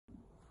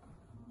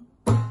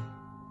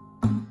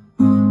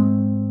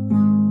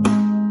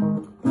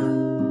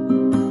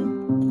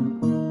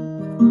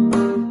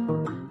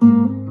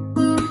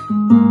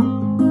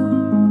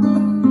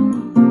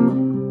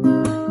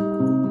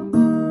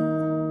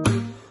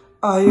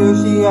I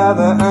usually have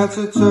an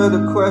answer to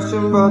the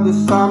question, but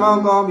this time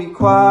I'm gonna be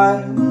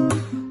quiet.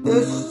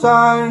 This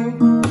time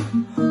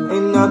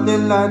ain't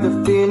nothing like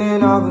the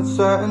feeling of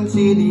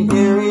uncertainty, the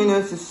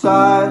eeriness of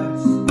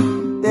silence.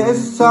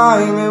 This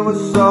time it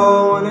was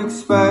so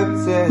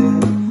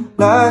unexpected.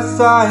 Last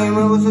time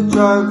it was the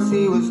drugs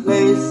he was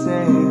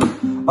lacing.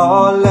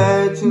 All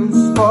legends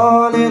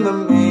fall in the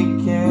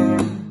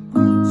making.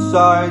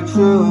 Sorry,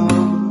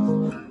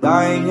 truth,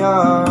 dying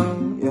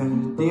young, yeah,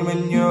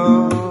 demon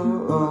youth.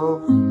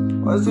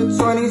 Was it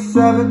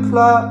 27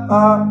 plus?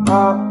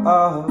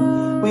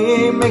 We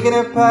ain't making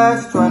it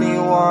past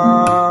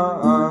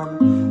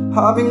 21.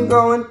 I've been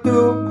going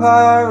through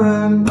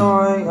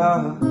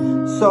paranoia,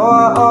 so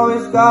I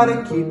always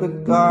gotta keep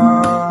it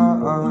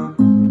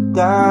going.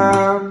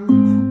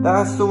 Damn,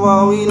 that's the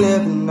world we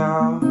live in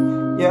now,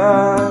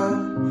 yeah.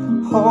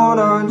 Hold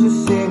on,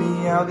 just hear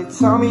me out. They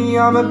tell me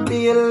I'ma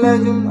be a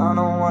legend. I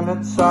don't want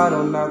a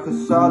title now,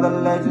 cause all the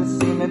legends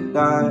seem to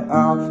die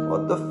out.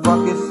 What the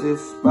fuck is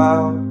this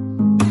about?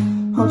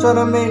 I'm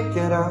tryna make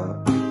it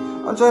out.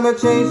 I'm tryna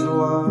change the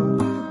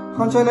world.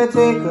 I'm tryna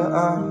take her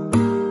out.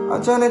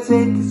 I'm tryna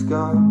take his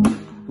girl.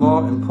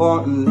 More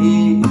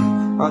importantly,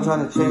 I'm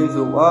tryna change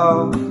the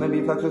world.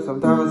 Maybe flex with some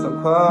diamonds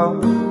and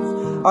pearls.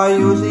 I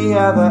usually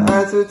have an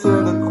answer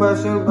to the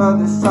question, but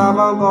this time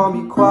I'm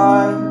gonna be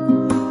quiet.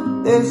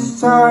 This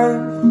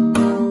time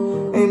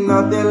ain't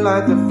nothing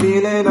like the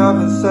feeling of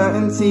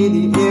uncertainty,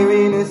 the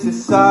eeriness of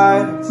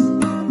silence.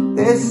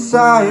 This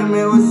time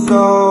it was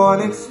so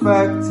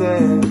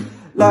unexpected.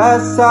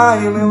 Last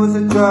time it was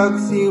the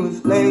drugs he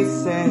was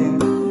lacing.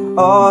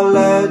 All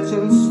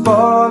legends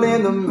fall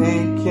in the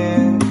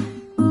making.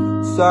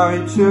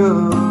 Sorry,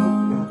 true,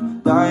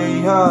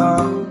 dying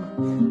young,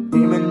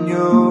 demon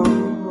you.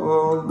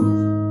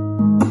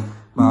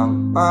 My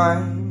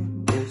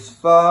mind is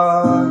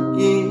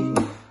foggy,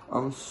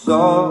 I'm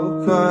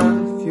so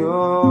confused.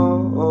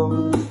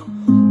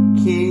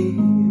 Keep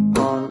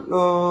on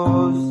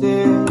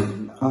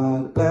losing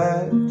our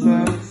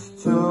legends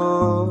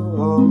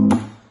too.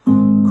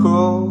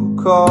 Cruel,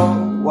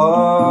 cold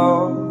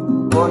world,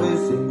 what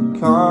is it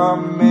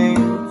coming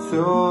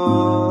to?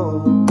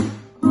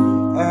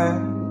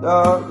 End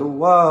of the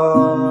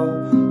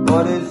world,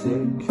 what is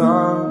it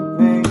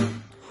coming?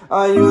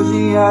 I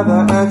usually have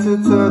an answer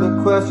to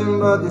the question,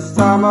 but this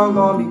time I'm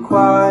gonna be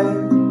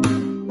quiet.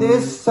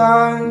 This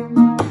time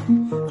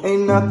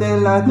ain't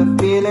nothing like the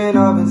feeling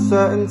of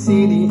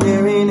uncertainty, the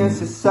eeriness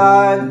of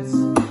silence.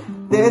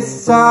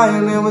 This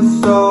time it was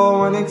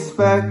so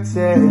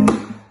unexpected.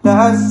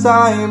 Last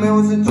time it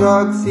was the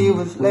drugs he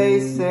was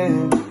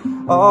lacing.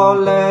 All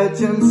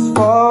legends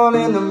fall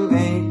in the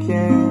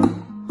making.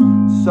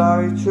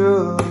 Sorry,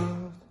 truth,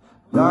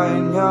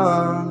 dying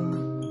young,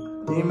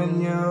 demon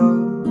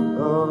you.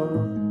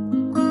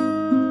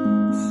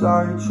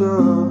 Sorry,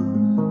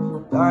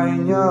 truth,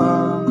 dying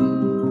young.